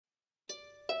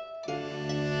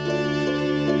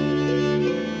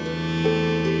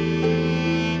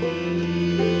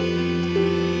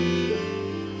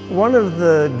One of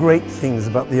the great things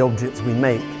about the objects we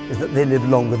make is that they live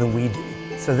longer than we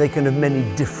do, so they can have many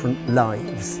different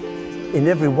lives. In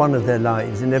every one of their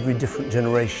lives, in every different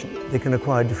generation, they can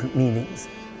acquire different meanings,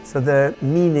 so their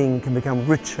meaning can become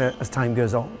richer as time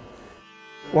goes on.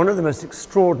 One of the most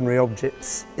extraordinary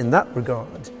objects in that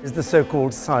regard is the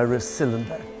so-called Cyrus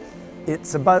Cylinder.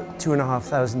 It's about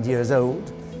 2,500 years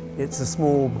old. It's a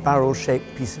small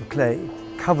barrel-shaped piece of clay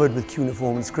covered with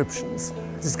cuneiform inscriptions.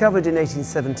 Discovered in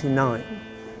 1879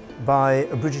 by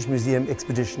a British Museum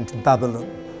expedition to Babylon,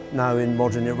 now in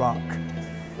modern Iraq.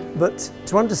 But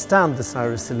to understand the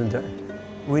Cyrus Cylinder,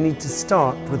 we need to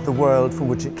start with the world from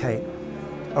which it came,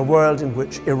 a world in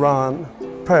which Iran,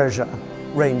 Persia,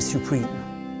 reigned supreme.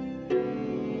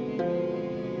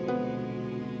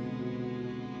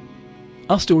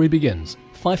 Our story begins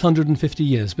 550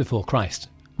 years before Christ,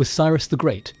 with Cyrus the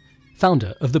Great,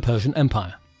 founder of the Persian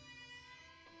Empire.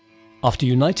 After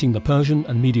uniting the Persian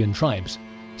and Median tribes,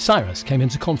 Cyrus came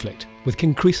into conflict with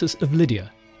King Croesus of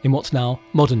Lydia in what's now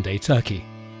modern-day Turkey.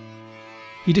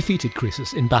 He defeated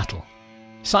Croesus in battle.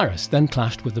 Cyrus then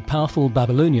clashed with the powerful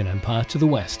Babylonian Empire to the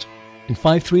west. In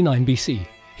 539 BC,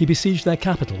 he besieged their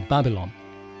capital, Babylon.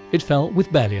 It fell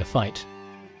with barely a fight.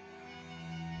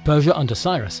 Persia under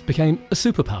Cyrus became a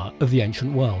superpower of the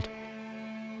ancient world.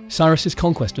 Cyrus's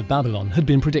conquest of Babylon had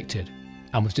been predicted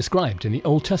and was described in the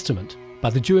Old Testament by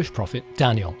the Jewish prophet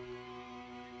Daniel.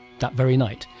 That very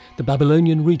night, the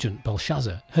Babylonian regent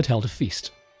Belshazzar had held a feast.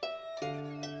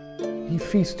 He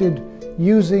feasted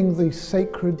using the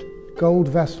sacred gold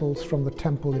vessels from the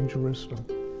temple in Jerusalem.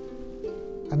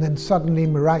 And then suddenly,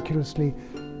 miraculously,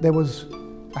 there was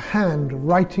a hand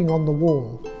writing on the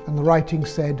wall, and the writing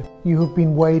said, "You have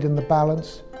been weighed in the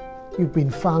balance, you've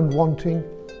been found wanting,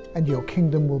 and your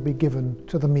kingdom will be given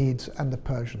to the Medes and the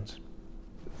Persians."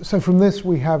 So from this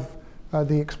we have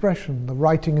the expression, the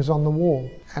writing is on the wall,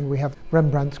 and we have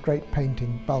Rembrandt's great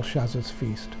painting, Belshazzar's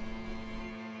Feast.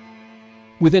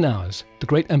 Within hours, the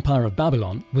great empire of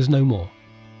Babylon was no more.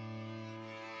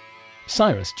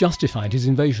 Cyrus justified his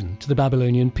invasion to the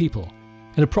Babylonian people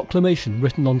in a proclamation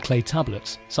written on clay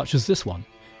tablets such as this one,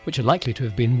 which are likely to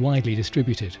have been widely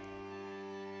distributed.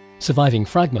 Surviving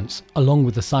fragments, along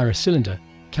with the Cyrus Cylinder,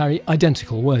 carry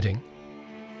identical wording.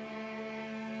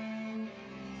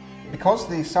 Because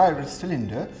the Cyrus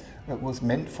Cylinder was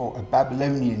meant for a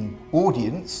Babylonian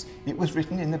audience, it was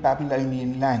written in the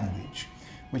Babylonian language,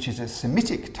 which is a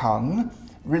Semitic tongue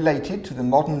related to the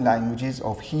modern languages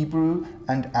of Hebrew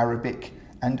and Arabic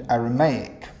and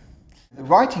Aramaic. The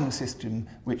writing system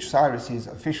which Cyrus's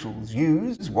officials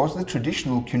used was the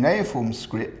traditional cuneiform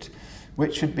script,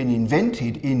 which had been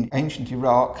invented in ancient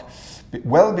Iraq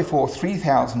well before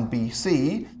 3000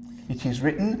 BC. It is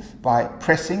written by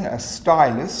pressing a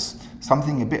stylus,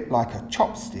 something a bit like a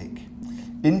chopstick,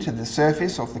 into the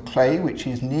surface of the clay, which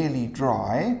is nearly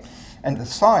dry, and the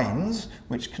signs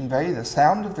which convey the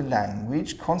sound of the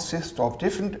language consist of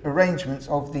different arrangements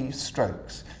of these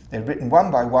strokes. They're written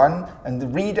one by one, and the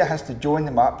reader has to join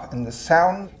them up, and the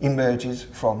sound emerges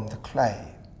from the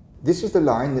clay. This is the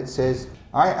line that says,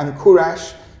 "I am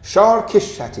Kurash, Shar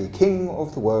Kishshati, king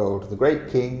of the world, the great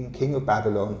king, king of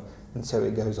Babylon," and so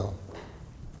it goes on.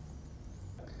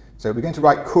 So we're going to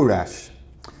write Kurash.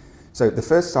 So the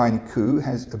first sign, Ku,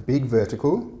 has a big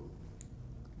vertical,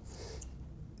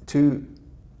 two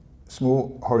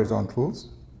small horizontals,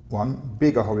 one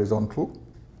bigger horizontal,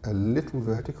 a little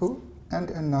vertical,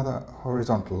 and another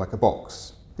horizontal, like a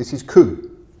box. This is Ku.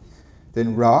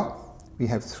 Then Ra, we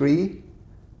have three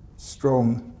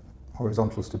strong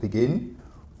horizontals to begin,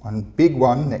 one big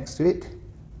one next to it,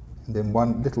 and then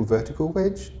one little vertical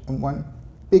wedge, and one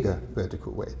bigger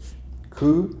vertical wedge.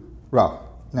 Ku, Ra.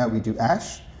 Now we do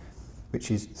Ash,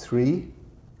 which is three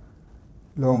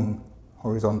long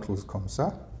horizontals,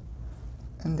 Komsa,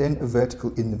 and then a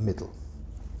vertical in the middle.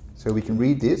 So we can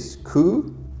read this,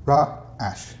 Ku, Ra,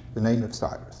 Ash, the name of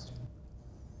Cyrus.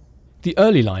 The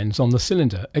early lines on the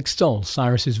cylinder extol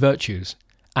Cyrus's virtues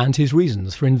and his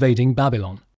reasons for invading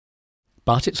Babylon.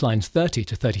 But it's lines 30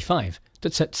 to 35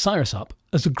 that set Cyrus up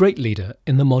as a great leader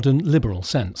in the modern liberal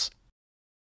sense.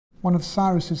 One of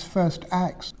Cyrus's first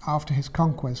acts after his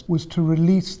conquest was to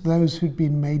release those who'd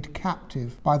been made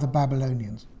captive by the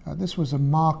Babylonians. This was a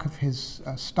mark of his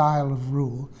style of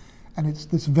rule, and it's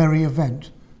this very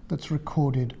event that's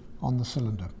recorded on the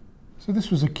cylinder. So this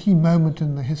was a key moment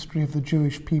in the history of the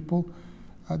Jewish people.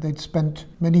 They'd spent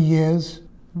many years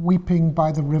weeping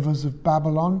by the rivers of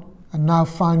Babylon, and now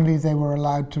finally they were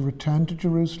allowed to return to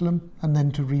Jerusalem and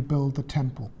then to rebuild the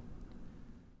temple.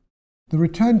 The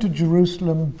return to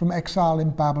Jerusalem from exile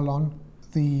in Babylon,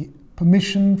 the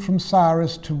permission from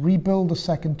Cyrus to rebuild the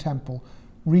second temple,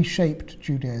 reshaped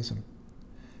Judaism.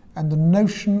 And the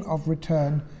notion of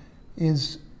return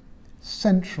is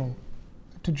central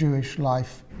to Jewish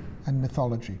life and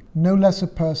mythology. No less a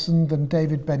person than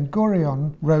David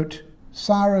Ben-Gurion wrote,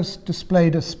 "Cyrus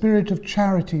displayed a spirit of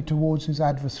charity towards his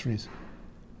adversaries,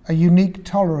 a unique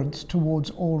tolerance towards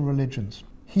all religions.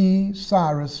 He,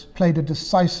 Cyrus, played a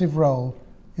decisive role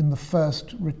in the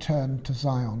first return to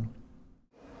Zion."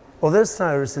 Although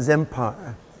Cyrus's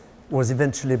empire was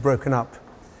eventually broken up,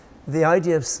 the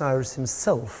idea of Cyrus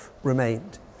himself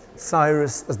remained.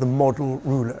 Cyrus as the model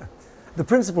ruler. The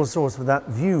principal source for that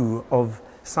view of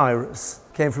Cyrus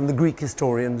came from the Greek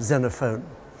historian Xenophon.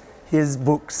 His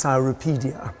book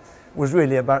Cyropedia was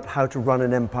really about how to run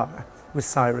an empire with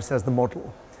Cyrus as the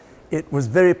model. It was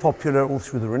very popular all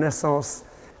through the Renaissance,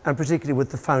 and particularly with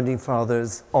the founding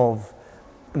fathers of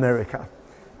America.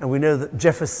 And we know that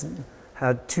Jefferson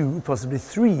had 2, possibly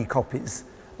 3 copies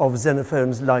of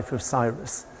Xenophon's Life of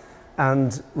Cyrus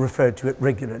and referred to it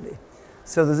regularly.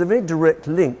 So there's a very direct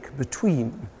link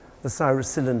between the Cyrus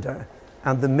Cylinder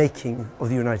and the making of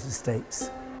the United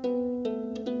States.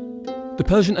 The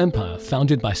Persian Empire,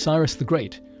 founded by Cyrus the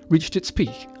Great, reached its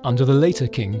peak under the later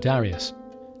king Darius,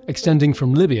 extending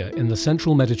from Libya in the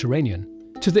central Mediterranean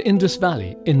to the Indus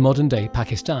Valley in modern-day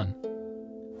Pakistan.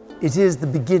 It is the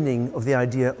beginning of the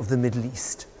idea of the Middle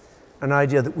East, an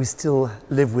idea that we still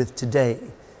live with today.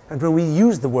 And when we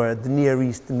use the word the Near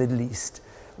East, the Middle East,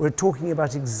 we're talking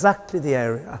about exactly the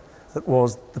area that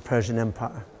was the Persian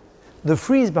Empire. The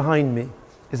frieze behind me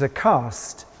is a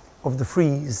cast of the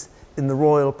frieze in the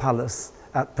royal palace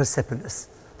at Persepolis,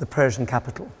 the Persian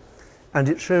capital. And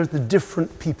it shows the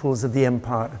different peoples of the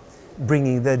empire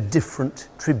bringing their different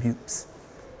tributes.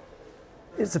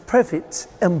 It's a perfect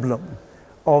emblem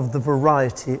of the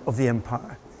variety of the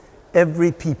empire.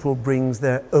 Every people brings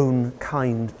their own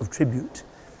kind of tribute.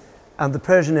 And the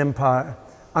Persian Empire,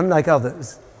 unlike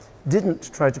others,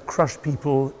 didn't try to crush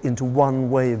people into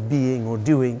one way of being or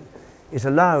doing. It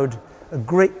allowed a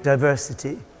great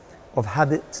diversity of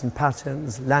habits and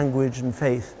patterns, language and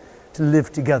faith to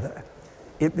live together.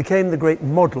 It became the great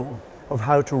model of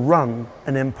how to run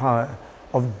an empire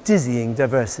of dizzying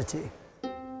diversity.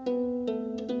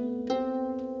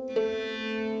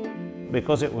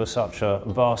 Because it was such a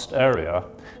vast area,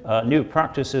 new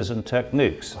practices and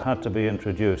techniques had to be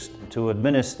introduced to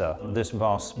administer this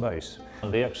vast space.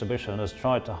 And the exhibition has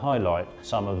tried to highlight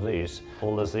some of these.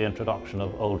 There's the introduction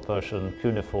of Old Persian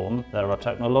cuneiform. There are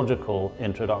technological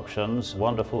introductions,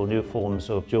 wonderful new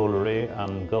forms of jewellery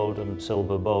and gold and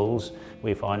silver bowls.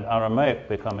 We find Aramaic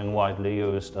becoming widely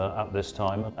used at this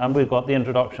time. And we've got the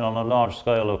introduction on a large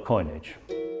scale of coinage.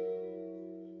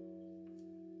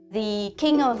 The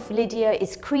king of Lydia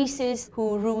is Croesus,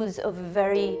 who rules over a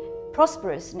very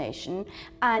prosperous nation,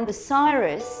 and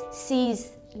Cyrus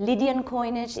sees Lydian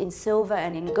coinage in silver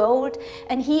and in gold,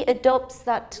 and he adopts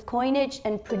that coinage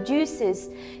and produces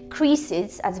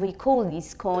creases, as we call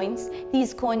these coins.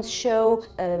 These coins show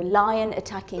a lion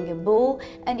attacking a bull,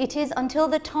 and it is until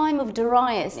the time of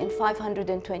Darius in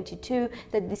 522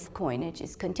 that this coinage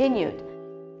is continued.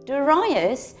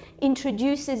 Darius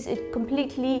introduces a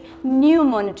completely new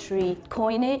monetary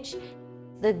coinage,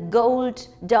 the gold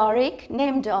daric,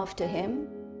 named after him,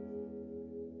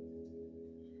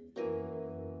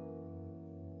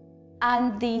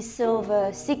 and the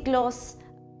silver siglos,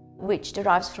 which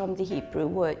derives from the Hebrew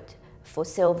word for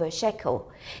silver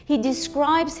shekel. He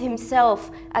describes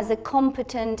himself as a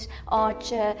competent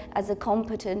archer, as a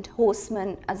competent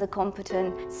horseman, as a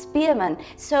competent spearman.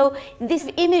 So this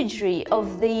imagery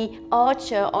of the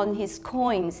archer on his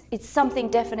coins, it's something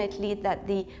definitely that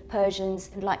the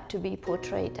Persians like to be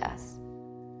portrayed as.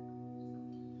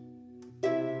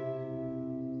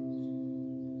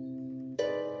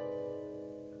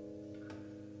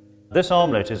 This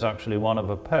armlet is actually one of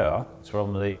a pair. It's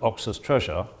from the Oxus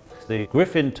treasure. The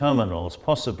griffin terminals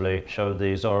possibly show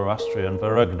the Zoroastrian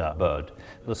Varugna bird.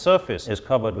 The surface is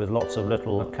covered with lots of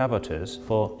little cavities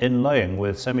for inlaying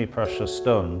with semi-precious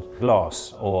stone,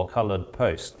 glass or coloured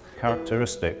paste,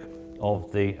 characteristic of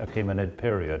the Achaemenid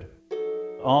period.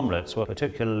 Armlets were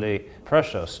particularly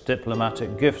precious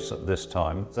diplomatic gifts at this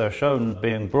time. They're shown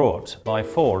being brought by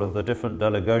 4 of the different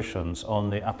delegations on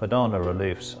the Apadana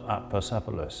reliefs at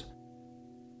Persepolis.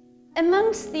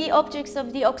 Amongst the objects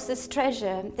of the Oxus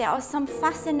treasure, there are some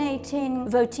fascinating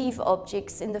votive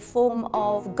objects in the form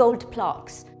of gold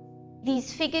plaques.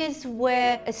 These figures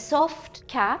wear a soft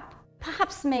cap,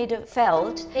 perhaps made of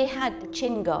felt. They had a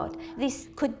chin guard. This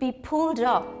could be pulled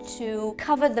up to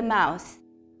cover the mouth.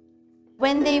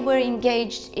 When they were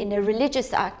engaged in a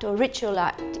religious act or ritual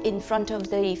act in front of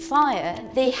the fire,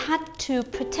 they had to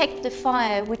protect the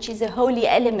fire, which is a holy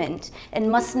element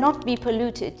and must not be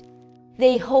polluted.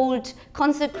 They hold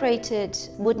consecrated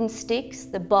wooden sticks,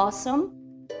 the barsum.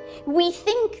 We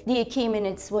think the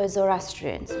Achaemenids were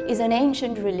Zoroastrians. It's an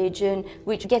ancient religion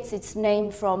which gets its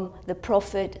name from the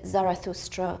prophet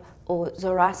Zarathustra, or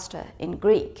Zoroaster in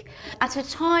Greek. At a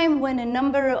time when a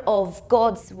number of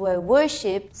gods were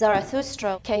worshipped,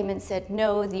 Zarathustra came and said,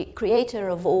 no, the creator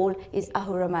of all is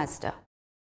Ahura Mazda.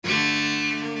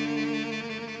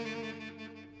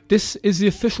 This is the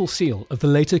official seal of the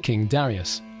later King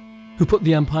Darius, who put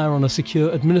the empire on a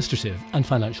secure administrative and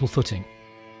financial footing.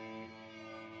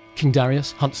 King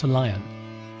Darius hunts a lion.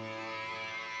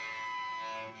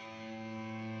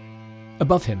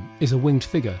 Above him is a winged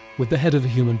figure with the head of a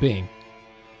human being,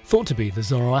 thought to be the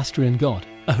Zoroastrian god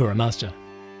Ahura Mazda.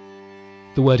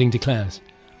 The wording declares,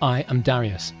 "I am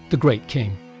Darius, the great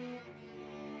king."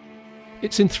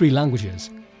 It's in 3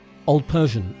 languages: Old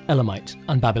Persian, Elamite,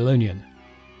 and Babylonian.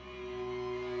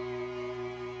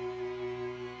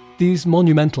 These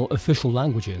monumental official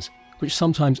languages, which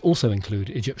sometimes also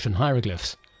include Egyptian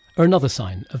hieroglyphs, are another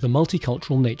sign of the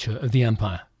multicultural nature of the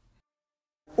empire.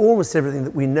 Almost everything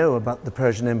that we know about the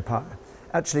Persian Empire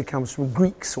actually comes from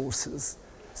Greek sources,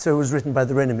 so it was written by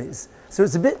their enemies. So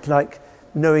it's a bit like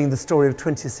knowing the story of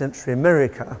 20th century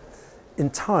America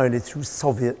entirely through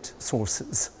Soviet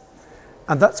sources.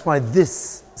 And that's why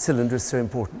this cylinder is so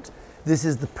important. This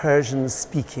is the Persians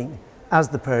speaking as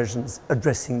the Persians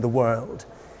addressing the world.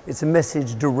 It's a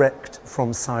message direct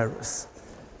from Cyrus.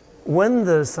 When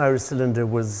the Cyrus cylinder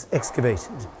was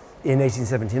excavated in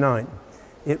 1879,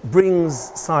 it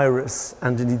brings Cyrus,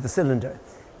 and indeed the cylinder,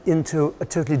 into a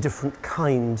totally different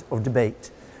kind of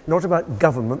debate. Not about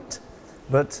government,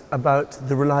 but about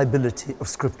the reliability of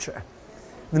scripture.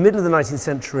 The middle of the 19th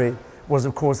century was,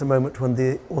 of course, a moment when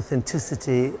the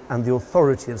authenticity and the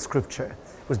authority of scripture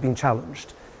was being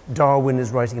challenged. Darwin is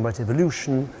writing about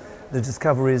evolution. The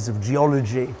discoveries of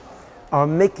geology are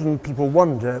making people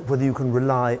wonder whether you can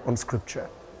rely on scripture.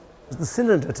 The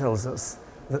cylinder tells us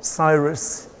that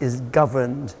Cyrus is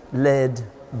governed, led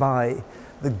by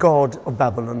the god of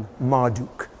Babylon,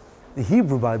 Marduk. The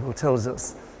Hebrew Bible tells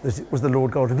us that it was the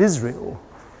Lord God of Israel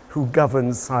who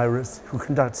governs Cyrus, who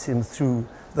conducts him through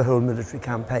the whole military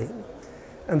campaign.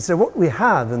 And so what we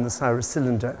have in the Cyrus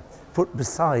cylinder, put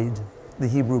beside the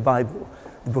Hebrew Bible,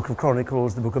 the Book of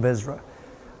Chronicles, the Book of Ezra,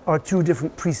 are 2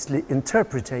 different priestly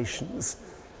interpretations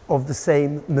of the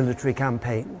same military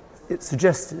campaign. It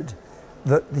suggested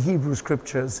that the Hebrew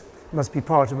scriptures must be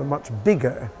part of a much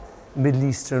bigger Middle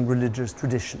Eastern religious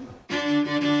tradition.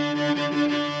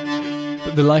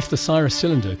 But the life the Cyrus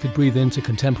cylinder could breathe into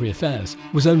contemporary affairs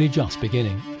was only just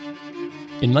beginning.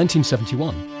 In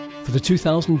 1971, for the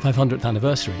 2500th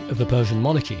anniversary of the Persian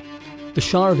monarchy, the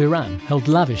Shah of Iran held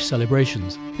lavish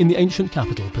celebrations in the ancient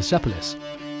capital Persepolis,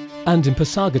 and in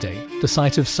Pasargadae, the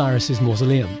site of Cyrus's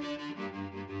mausoleum.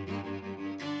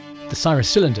 The Cyrus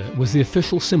cylinder was the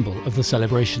official symbol of the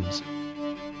celebrations.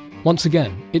 Once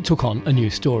again, it took on a new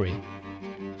story.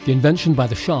 The invention by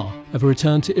the Shah of a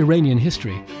return to Iranian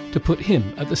history to put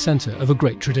him at the centre of a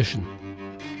great tradition.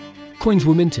 Coins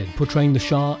were minted portraying the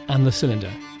Shah and the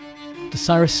cylinder, the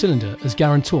Cyrus cylinder as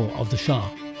guarantor of the Shah.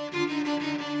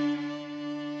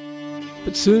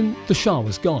 But soon the Shah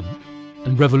was gone,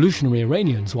 and revolutionary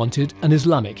Iranians wanted an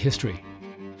Islamic history.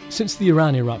 Since the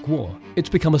Iran-Iraq War, it's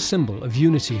become a symbol of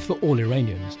unity for all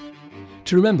Iranians,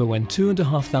 to remember when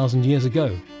 2,500 years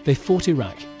ago they fought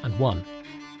Iraq and won.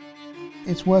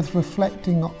 It's worth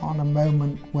reflecting on a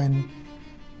moment when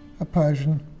a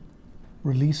Persian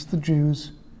released the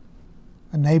Jews,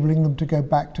 enabling them to go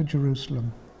back to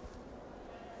Jerusalem.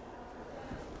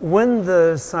 When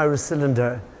the Cyrus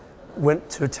cylinder went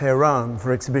to Tehran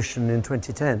for exhibition in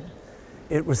 2010,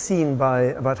 it was seen by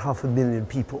about 500,000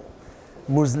 people.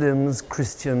 Muslims,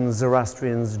 Christians,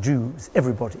 Zoroastrians, Jews,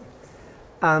 everybody.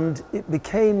 And it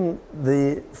became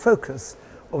the focus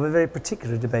of a very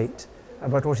particular debate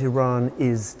about what Iran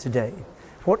is today.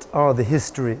 What are the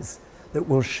histories that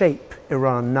will shape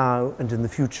Iran now and in the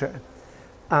future?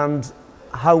 And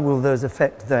how will those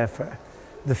affect, therefore,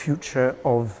 the future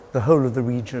of the whole of the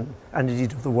region and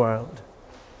indeed of the world?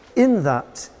 In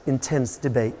that intense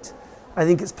debate, I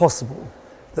think it's possible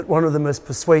that one of the most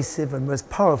persuasive and most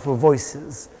powerful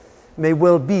voices may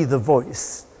well be the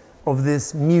voice of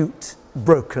this mute,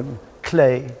 broken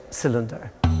clay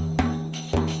cylinder.